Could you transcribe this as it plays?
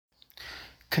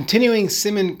Continuing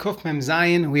Siman Kuf Mem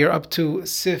Zayin, we are up to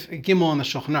Sif Gimel on the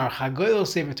Shulchan Aruch. Hagbaah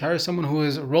seif Torah, someone who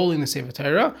is rolling the seif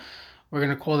Torah. We're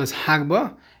going to call this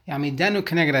Hagbaah. Yamidenu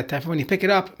keneged tefer. When you pick it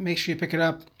up, make sure you pick it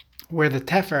up where the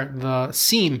tefer, the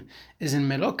seam, is in the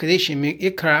middle. Kadesh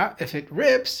yikra, if it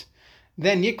rips,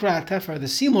 then yikra tefer, the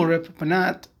seam will rip, but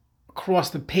not across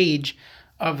the page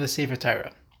of the seif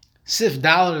Torah. Sif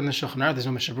Daled in the Shulchan Aruch, there's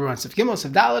no Mishabur on Sif Gimel.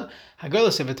 Sif Daled, Hagbaah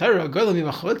seif Torah, Gelilah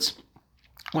mibachutz.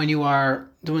 When you are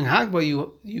doing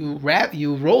Hagbaah,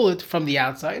 you roll it from the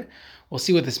outside. We'll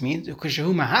see what this means. When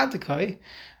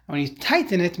you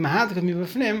tighten it,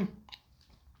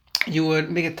 you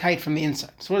would make it tight from the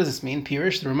inside. So what does this mean?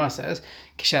 Pirish, the Rama says,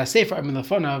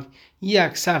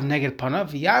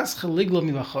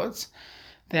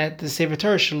 that the seif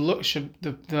Torah should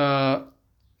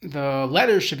the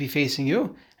letters should be facing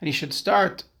you, and you should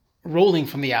start rolling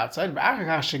from the outside.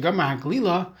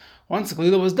 Once the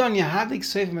Gelilah was done,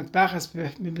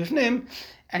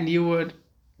 and you would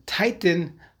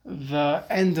tighten the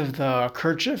end of the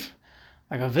kerchief,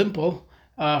 like a vimple,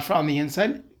 from the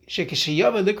inside. You don't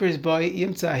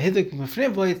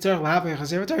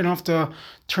have to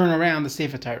turn around the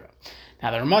seif Torah.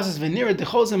 Now the Ramaz says,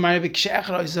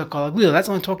 that's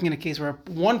only talking in a case where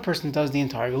one person does the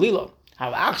entire Gelilah.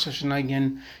 You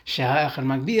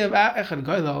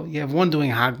have one doing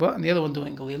Hagbaah and the other one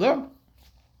doing Gelilah.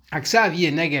 Aksav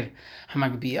yeh neged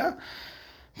hamagbiah.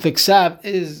 The ksav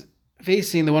is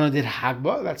facing the one who did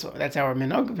Hagbaah. That's our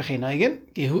minog.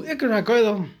 Gehu ikar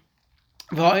hagoylo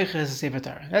va'oiches seif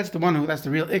Torah. That's the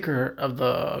real ikar of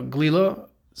the Gelilah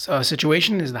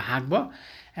situation, is the Hagbaah,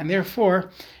 and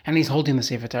he's holding the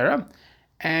seif Torah,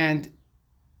 and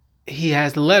he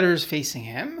has the letters facing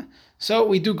him. So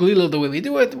we do Gelilah the way we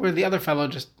do it, where the other fellow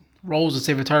just rolls the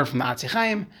seif Torah from the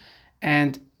Atzichaim,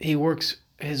 and he works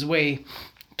his way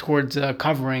towards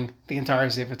covering the entire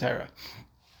seif Torah.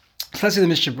 So let's say the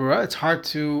Mishabura. It's hard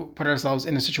to put ourselves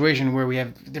in a situation where we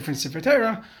have different seif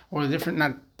Torah, or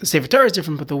not the seif Torah is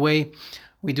different, but the way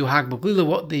we do Hagbaah Gelilah,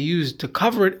 what they used to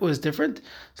cover it was different.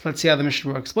 So let's see how the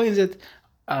Mishabura explains it,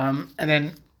 and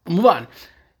then move on.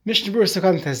 Mishabura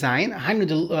Sakam Tazayin.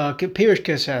 Pirish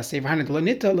Keshasev.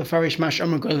 Hanudlanita Lefarish Mash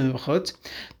Amar Gelilah B'chutz.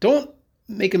 Don't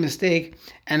make a mistake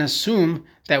and assume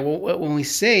that when we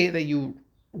say that you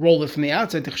roll it from the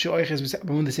outside, don't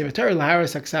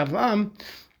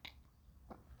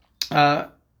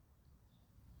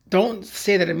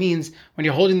say that it means when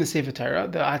you're holding the seif Torah,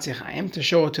 the Atzichaim, to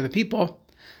show it to the people,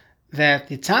 that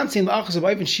the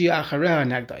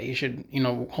you should,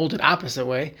 hold it opposite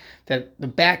way, that the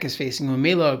back is facing you.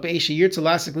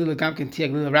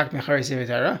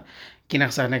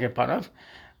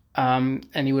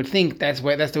 And you would think that's the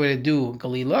way to do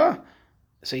Gelilah.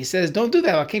 So he says, don't do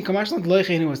that.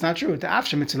 It's not true. To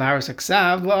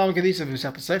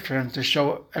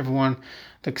show everyone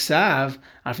the ksav.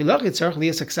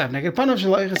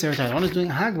 One is doing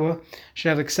Hagbaah should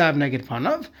have the ksav neged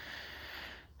panav,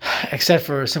 except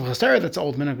for simchas Torah. That's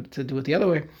old minhag to do it the other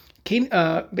way.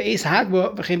 Be'ez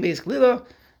Hagbaah v'chein be'ez Gelilah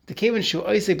the kevin shu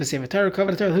oisek b'seif Torah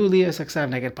cover Torah hu liyas ksav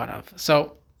neged panav.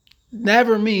 So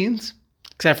never means,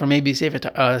 except for maybe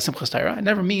simchas Torah, it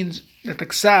never means that the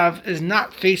ksav is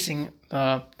not facing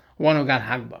the one who got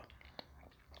Hagbaah.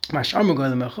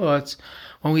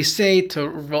 When we say to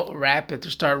wrap it,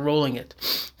 to start rolling it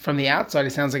from the outside,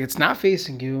 it sounds like it's not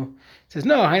facing you. It says,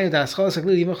 no, I'll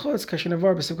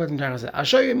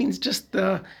show you. It means just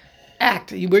the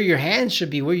act. Where your hands should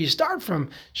be, where you start from,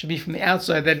 should be from the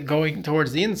outside, then going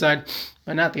towards the inside,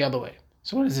 but not the other way.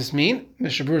 So what does this mean? The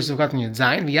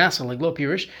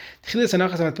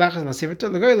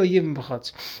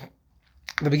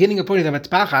beginning of putting the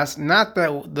matpachas, not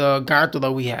the garter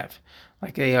that we have,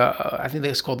 like I think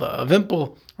it's called a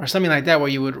vimple or something like that, where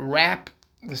you would wrap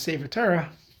the seif Torah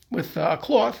with a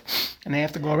cloth, and they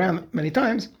have to go around many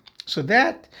times. So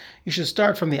that you should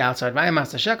start from the outside.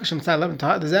 That's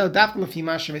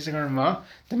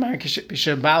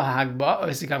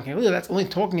only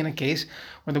talking in a case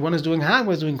where the one who's doing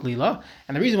Hagbaah is doing Gelilah,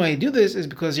 and the reason why you do this is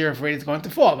because you're afraid it's going to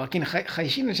fall. If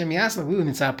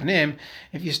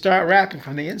you start wrapping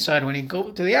from the inside, when you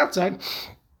go to the outside,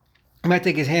 he might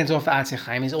take his hands off the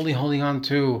Atzichaim. He's only holding on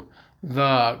to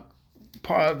the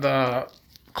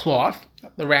cloth,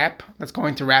 the wrap that's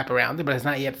going to wrap around it, but it's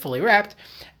not yet fully wrapped,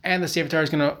 and the seif Torah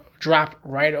is going to drop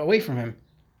right away from him.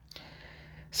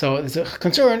 So there's a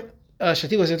concern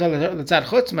שטיפול לצד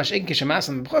חוץ, משאין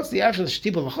כשמאסן בחוץ, the actual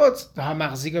שטיפול לחוץ, the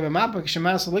המחזיקה במפה,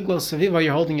 כשמאסן לגלו סביב, while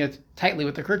you're holding it tightly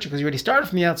with the kerchief, because you already started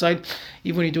from the outside,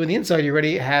 even when you're doing the inside, you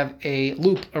already have a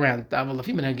loop around it.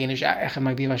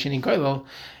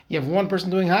 You have one person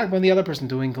doing Hagbaah and the other person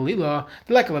doing Gelilah.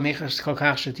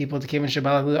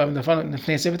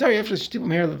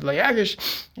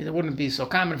 It wouldn't be so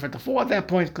common for it to fall at that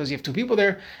point because you have two people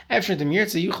there. If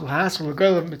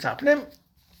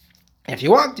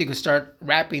you want, you can start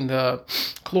wrapping the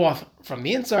cloth from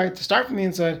the inside, to start from the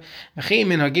inside. That's our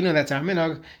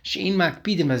minhag.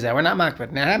 We're not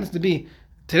makbid. Now it happens to be,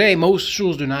 today most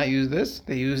shuls do not use this.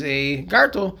 They use a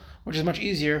gartel, which is much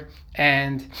easier,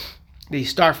 and they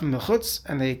start from the chutz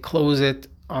and they close it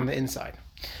on the inside.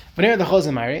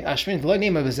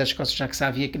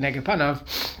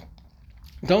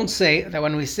 Don't say that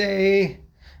when we say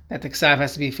that the ksav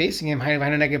has to be facing him, that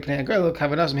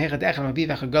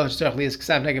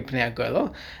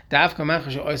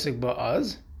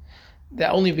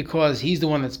only because he's the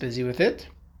one that's busy with it.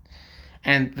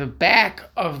 And the back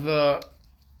of the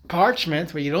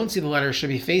parchment, where you don't see the letter, should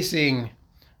be facing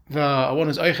the one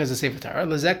who's oich as a sefer Torah.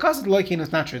 It's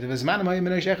not true.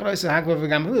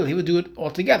 He would do it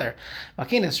all together.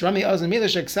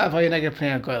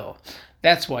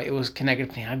 That's why it was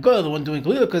connected to Hagbaah, the one doing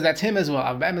Gelilah, because that's him as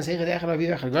well.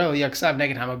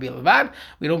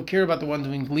 We don't care about the one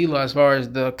doing Gelilah as far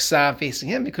as the ksav facing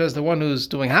him, because the one who's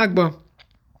doing Hagbaah,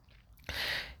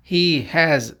 he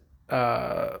has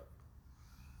kedima,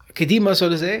 so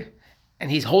to say, and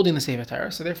he's holding the sefer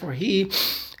Torah, so therefore he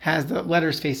has the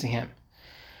letters facing him.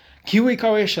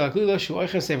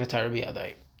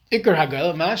 Ikar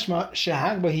Hagbaah, mashma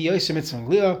shehagbaah hi yoser mitzvah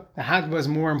Gelilah. The Hagbaah is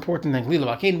more important than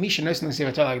Gelilah.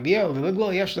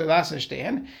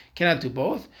 Cannot do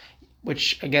both,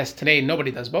 which I guess today nobody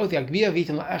does both. But if you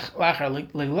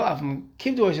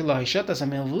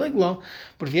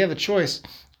have the choice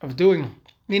of doing,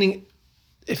 meaning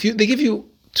they give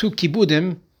you two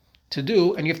kibudim to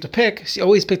do, and you have to pick, so you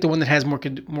always pick the one that has more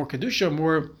kedusha,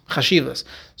 more chashivas.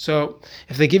 So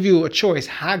if they give you a choice,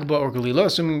 Hagbaah or Gelilah,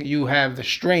 assuming you have the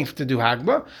strength to do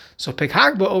Hagbaah, so pick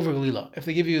Hagbaah over Gelilah. If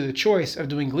they give you the choice of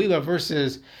doing Gelilah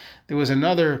versus, there was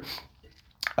another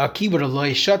kibud of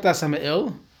loy shata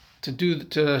sama'il,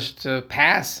 to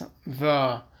pass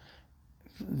the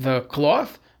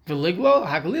cloth, v'liglo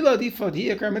hagelilah difod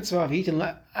hiyakar mitzvah v'hitin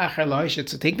la'achar la'ishit.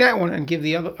 So take that one and give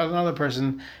the another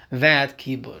person that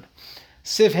kibud.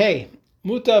 Siv hey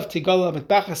mutav tigala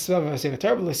mitbachas svav sefer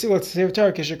Torah l'sivat sefer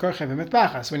Torah kishakorcha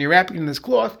v'mitbachas. When you're wrapping in this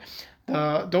cloth,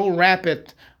 don't wrap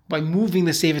it by moving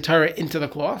the sefer Torah into the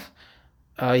cloth.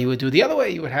 You would do the other way.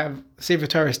 You would have the sefer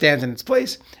Torah stands in its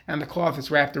place, and the cloth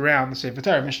is wrapped around the sefer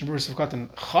Torah. Mishnah Berurah of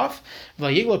Katan Chaf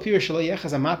v'yiglo pir shelo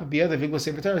yechaz amapa biyada v'yiglo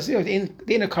sefer Torah. They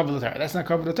didn't cover the Torah. That's not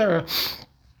cover the Torah.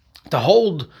 To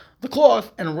hold the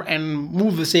cloth and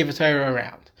move the sefer Torah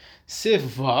around. Siv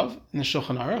vav in the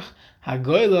Shulchan Aruch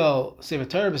hagoylel sefer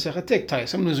Torah b'sechat tik tay.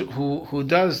 Someone who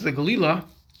does the Gelilah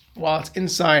while it's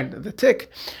inside the tik.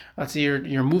 Let's say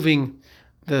you're moving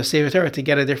the sefer Torah to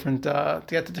get a different to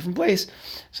get to a different place,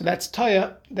 so that's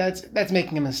taya. That's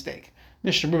making a mistake.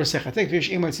 It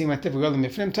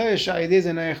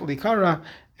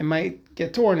might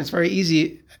get torn. It's very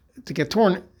easy to get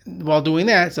torn while doing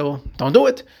that, so don't do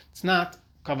it. It's not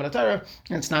kavod Torah,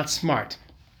 and it's not smart.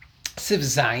 Siv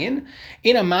Zayin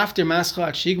in a mafter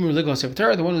maschat shigmur ligos sefer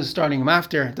Torah. The one who's starting a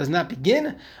mafter does not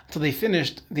begin until they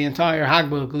finished the entire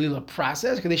Hagbaah Gelilah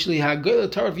process. Kadeshli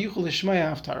Hagbaah Torah v'yuchol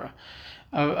l'shmaya haftarah.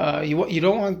 You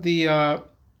don't want the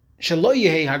shelo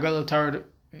yehei Hagbaah Torah,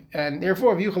 and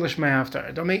therefore v'yuchol l'shmaya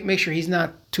haftarah. Don't make sure he's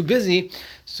not too busy.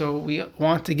 So we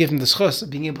want to give him the schus of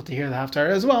being able to hear the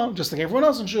haftarah as well, just like everyone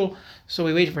else in shul. So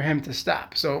we wait for him to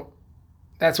stop. So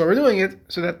that's why we're doing it,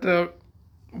 so that the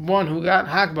one who got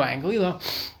Hagbaah and Gelilah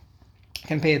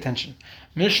can pay attention.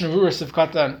 Mishnah Berurah of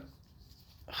Katan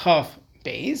Chaf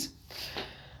Beis.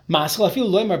 Even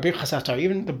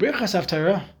the birchas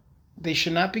haftarah, they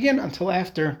should not begin until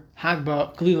after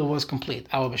Hagbaah Gelilah was complete.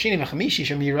 So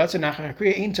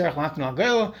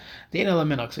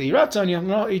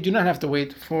you do not have to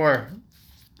wait for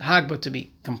Hagbaah to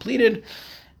be completed,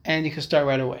 and you can start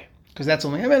right away, because that's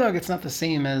only a minhag. It's not the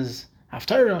same as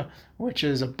haftarah, which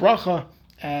is a bracha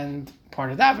and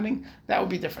part of davening. That would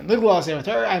be different. We'll have to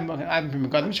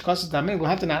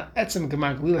not etzem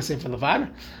gemar Gelilah sefer levad.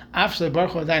 After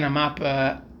baruch adayin amap.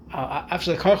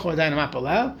 Actually, Karcho Adayin Amap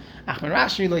Alel, Achman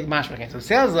Rashi like Mashmakin. So it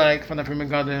sounds like from the Pri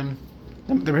Megadim,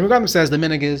 the Pri Megadim says the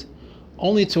minhag is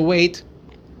only to wait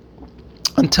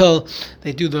until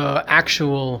they do the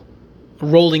actual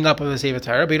rolling up of the sefer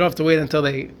Torah, but you don't have to wait until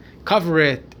they cover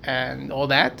it and all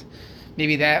that,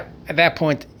 maybe that at that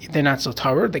point they're not so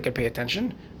tired, they could pay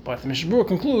attention. But the Mishnah Berurah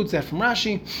concludes that from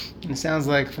Rashi, and it sounds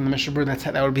like from the Mishnah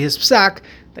Berurah that would be his psak,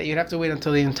 that you'd have to wait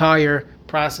until the entire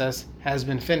process has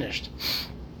been finished.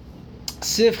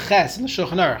 Siv Ches in the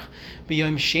Shulchan Aruch,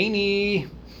 b'yom sheni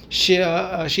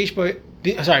b'yom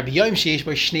sheish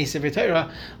bo shnei sefer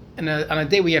Torah. On a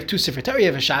day where you have two sefer Torah, you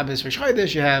have a Shabbos Rosh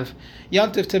Chodesh, you have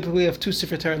Yom Tov, typically you have two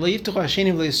sefer Torah. We do not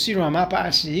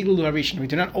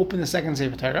open the second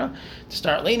sefer Torah to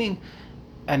start laning,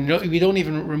 and we don't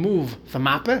even remove the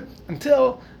mappa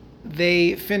until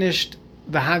they finished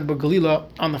the Hagbaah Gelilah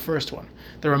on the first one.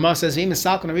 The Ramah says, we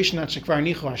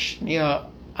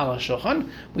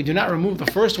do not remove the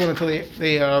first one until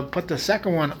they put the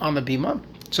second one on the bima.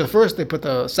 So first they put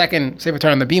the second sefer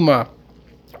Torah on the bima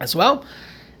as well.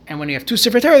 And when you have two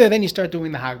sefer Torah, then you start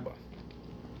doing the Hagbaah.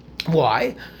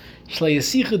 Why? You don't want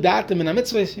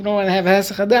to have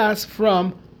hesach hadas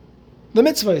from the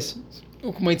mitzvahs.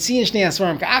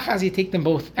 You take them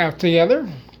both out together.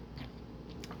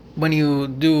 When you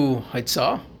do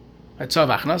haitzah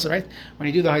v'achnas, right? When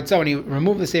you do the haitzah, when you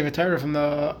remove the sefer Torah from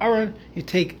the aron, you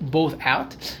take both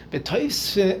out. And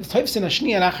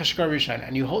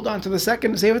you hold on to the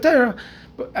second sefer Torah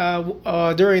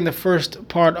during the first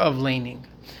part of laning.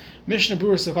 Mishnah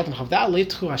Berurah Sefkat Chavdal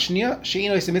Leitchu Hashnia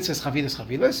Sheino is the mitzvahs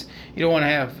chavilas. You don't want to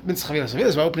have mitzvahs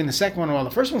chavilas by opening the second one while the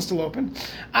first one's still open.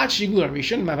 Ad shigula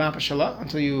rishon mavampa shala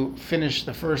until you finish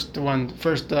the first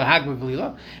Hagbaah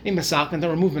Gelilah. In Masak and the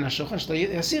remove min hashulchan shlo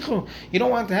yasichu. You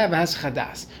don't want to have a hesach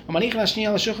hadas. Umanichin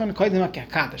hashnia l'shulchan koydem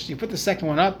kadosh. You put the second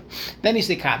one up, then you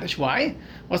say kadosh. Why?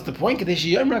 What's the point? Kadesh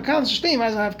yomra kadosh shtei. Might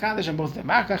as well have kadosh on both of them.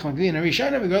 Makach magli and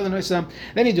rishon. We go to the noisam.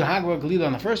 Then you do Hagbaah Gelilah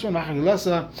on the first one. Machar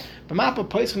Gelasa. B'mapa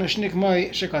poischon.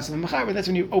 That's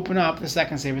when you open up the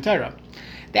second sefer Torah.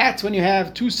 That's when you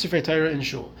have two sefer Torah in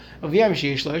shul. What if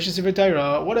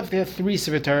they have three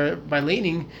sefer Torah by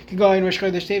laning? After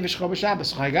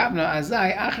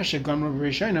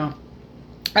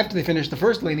they finish the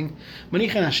first laning,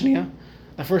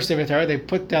 the first sefer Torah, they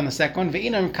put down the second one. They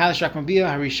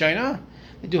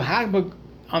do Hagbaah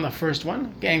on the first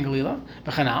one, Gelilah,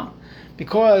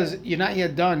 because you're not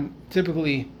yet done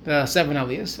typically the 7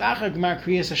 aliyahs,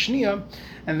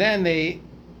 and then they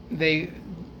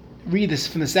read this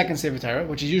from the second sefer Torah,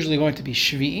 which is usually going to be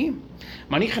Shvi'i.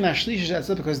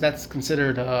 Because that's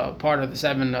considered part of the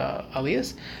 7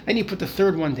 aliyahs. Then you put the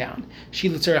third one down. That's for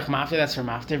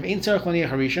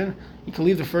mafter. You can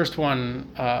leave the first one,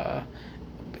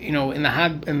 in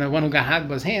the one who got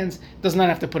Hagbaah's hands, does not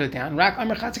have to put it down.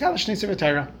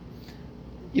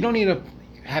 You don't need to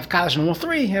have kalish on all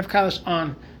 3, have kalish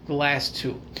on the last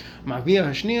 2.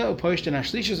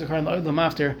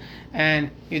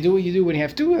 And you do what you do when you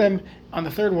have 2 of them. On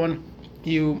the third one,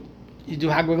 you do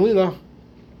Hagbaah Gelilah,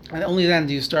 and only then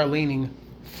do you start laning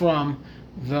from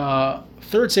the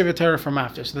third sefer Torah from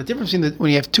after. So the difference between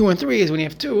when you have 2 and 3 is when you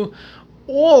have 2,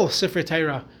 all sefer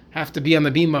Torah have to be on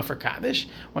the bima for Kaddish.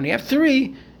 When you have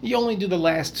 3, you only do the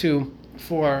last 2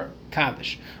 for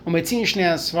Kaddish. You take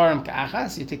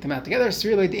them out together. It's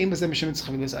not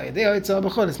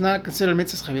considered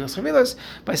mitzvahs chavilas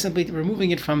by simply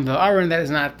removing it from the aron. That is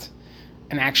not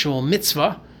an actual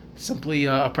mitzvah. Simply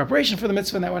a preparation for the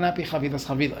mitzvah, and that would not be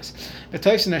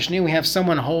chavilas. We have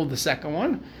someone hold the second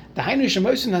one. The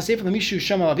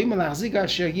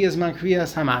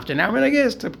now when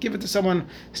is to give it to someone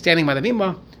standing by the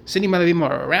bima, sitting by the bima,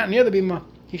 or around near the bima.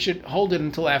 He should hold it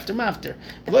until after mafter.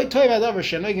 And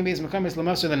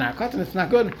it's not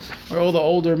good, where all the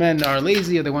older men are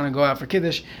lazy, or they want to go out for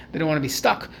kiddush, they don't want to be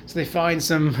stuck, so they find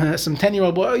some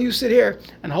 10-year-old boy, you sit here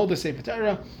and hold the sefer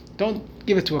Torah. Don't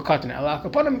give it to a katan.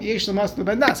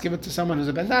 Give it to someone who's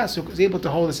a bendas, who is able to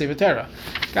hold the sefer Torah.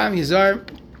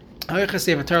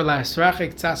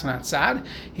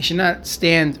 He should not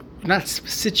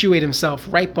situate himself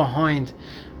right behind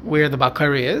where the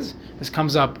Bakari is. This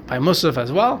comes up by Musaf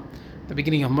as well, the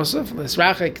beginning of Musaf. You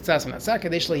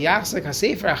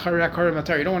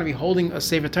don't want to be holding a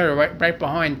sefer Torah right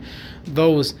behind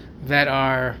those that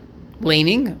are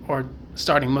laning or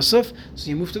starting Musaf. So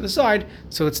you move to the side,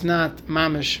 so it's not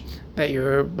mamish that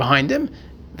you're behind him.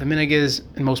 The minhag is,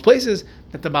 in most places,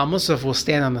 that the Baal Musaf will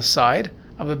stand on the side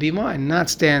of the bima and not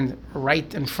stand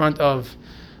right in front of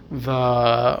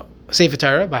the sefer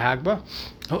Torah by Hagbaah.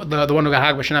 The one who got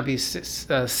Hagbaah should not be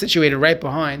situated right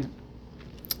behind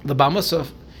the Baal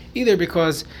Musaf, either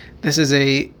because this is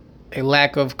a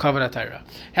lack of kavod Torah.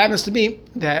 Happens to be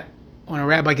that when a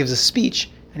rabbi gives a speech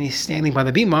and he's standing by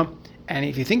the bima, and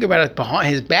if you think about it, behind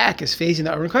his back is facing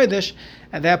the Aron Kodesh,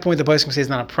 at that point the Bais can say it's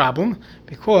not a problem,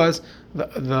 because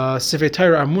the Sefer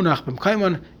Torah are munach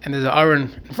b'mkaiman, and there's an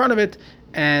Aron in front of it,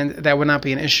 and that would not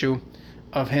be an issue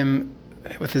of him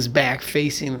with his back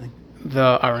facing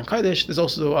the Aron Kodesh. There's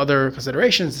also other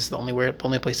considerations. This is the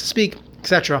only place to speak,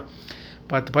 etc.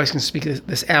 But the place can speak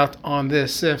this out on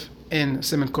this Sif in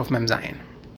Siman Kuf Mem Zayin.